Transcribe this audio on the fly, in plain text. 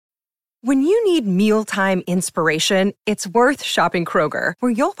When you need mealtime inspiration, it's worth shopping Kroger,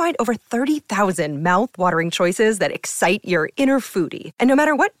 where you'll find over 30,000 mouth-watering choices that excite your inner foodie. And no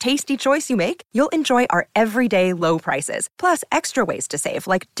matter what tasty choice you make, you'll enjoy our everyday low prices, plus extra ways to save,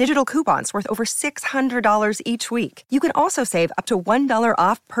 like digital coupons worth over $600 each week. You can also save up to $1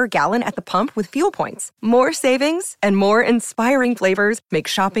 off per gallon at the pump with fuel points. More savings and more inspiring flavors make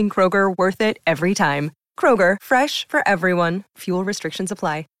shopping Kroger worth it every time. Kroger, fresh for everyone. Fuel restrictions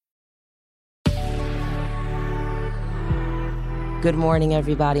apply. Good morning,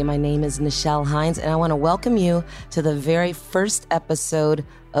 everybody. My name is Nichelle Hines, and I want to welcome you to the very first episode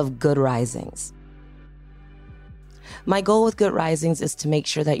of Good Risings. My goal with Good Risings is to make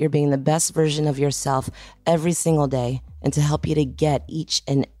sure that you're being the best version of yourself every single day and to help you to get each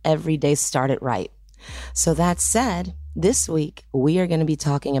and every day started right. So that said, this week, we are going to be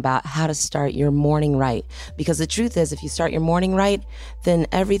talking about how to start your morning right. Because the truth is, if you start your morning right, then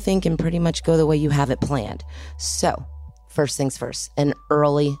everything can pretty much go the way you have it planned. So, first things first, an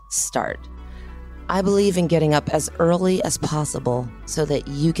early start. I believe in getting up as early as possible so that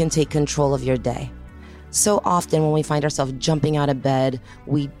you can take control of your day. So often when we find ourselves jumping out of bed,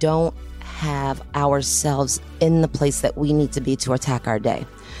 we don't have ourselves in the place that we need to be to attack our day.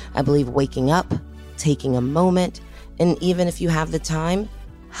 I believe waking up, taking a moment, and even if you have the time,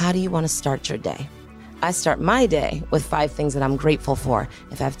 how do you want to start your day? I start my day with 5 things that I'm grateful for.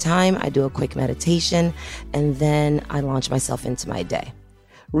 If I have time, I do a quick meditation, and then I launch myself into my day.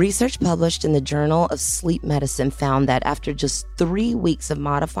 Research published in the Journal of Sleep Medicine found that after just 3 weeks of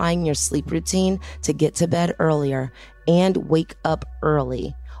modifying your sleep routine to get to bed earlier and wake up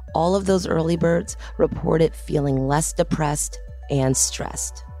early, all of those early birds reported feeling less depressed and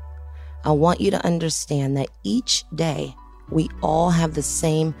stressed. I want you to understand that each day we all have the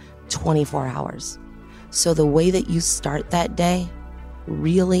same 24 hours. So the way that you start that day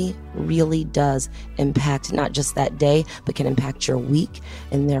really, really does impact not just that day, but can impact your week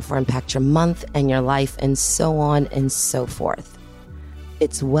and therefore impact your month and your life and so on and so forth.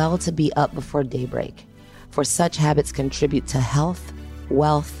 It's well to be up before daybreak, for such habits contribute to health,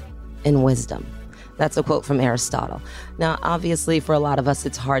 wealth, and wisdom. That's a quote from Aristotle. Now, obviously, for a lot of us,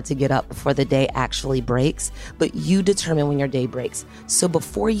 it's hard to get up before the day actually breaks, but you determine when your day breaks. So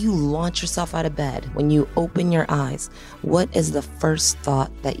before you launch yourself out of bed, when you open your eyes, what is the first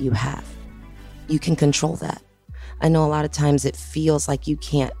thought that you have? You can control that. I know a lot of times it feels like you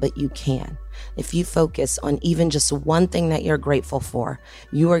can't, but you can. If you focus on even just one thing that you're grateful for,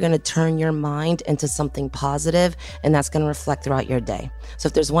 you are going to turn your mind into something positive, and that's going to reflect throughout your day. So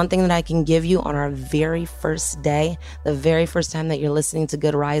if there's one thing that I can give you on our very first day, the very first time that you're listening to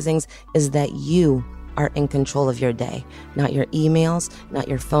Good Risings, is that you are in control of your day. Not your emails, not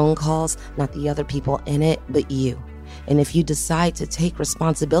your phone calls, not the other people in it, but you. And if you decide to take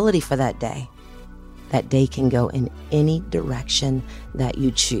responsibility for that day can go in any direction that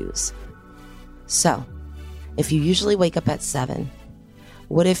you choose. So, if you usually wake up at 7,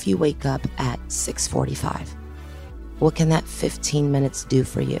 what if you wake up at 6:45? What can that 15 minutes do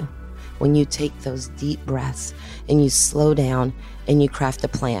for you when you take those deep breaths and you slow down and you craft a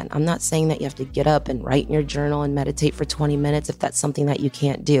plan? I'm not saying that you have to get up and write in your journal and meditate for 20 minutes if that's something that you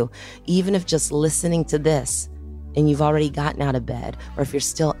can't do. Even if just listening to this and you've already gotten out of bed, or if you're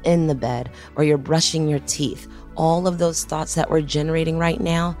still in the bed, or you're brushing your teeth, all of those thoughts that we're generating right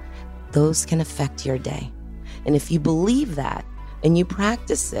now, those can affect your day. And if you believe that and you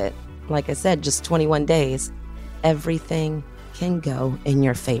practice it, like I said, just 21 days, everything can go in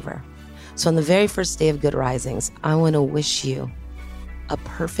your favor. So on the very first day of Good Risings, I want to wish you a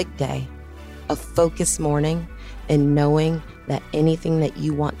perfect day, a focused morning, and knowing that anything that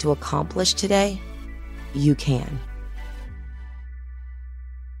you want to accomplish today, you can.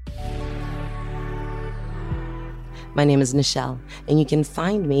 My name is Nichelle, and you can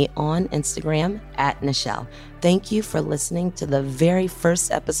find me on Instagram at Nichelle. Thank you for listening to the very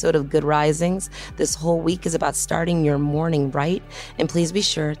first episode of Good Risings. This whole week is about starting your morning right, and please be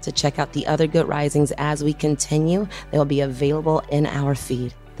sure to check out the other Good Risings as we continue. They will be available in our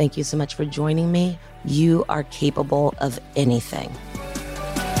feed. Thank you so much for joining me. You are capable of anything.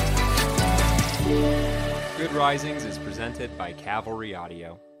 Good Risings is presented by Cavalry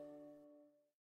Audio.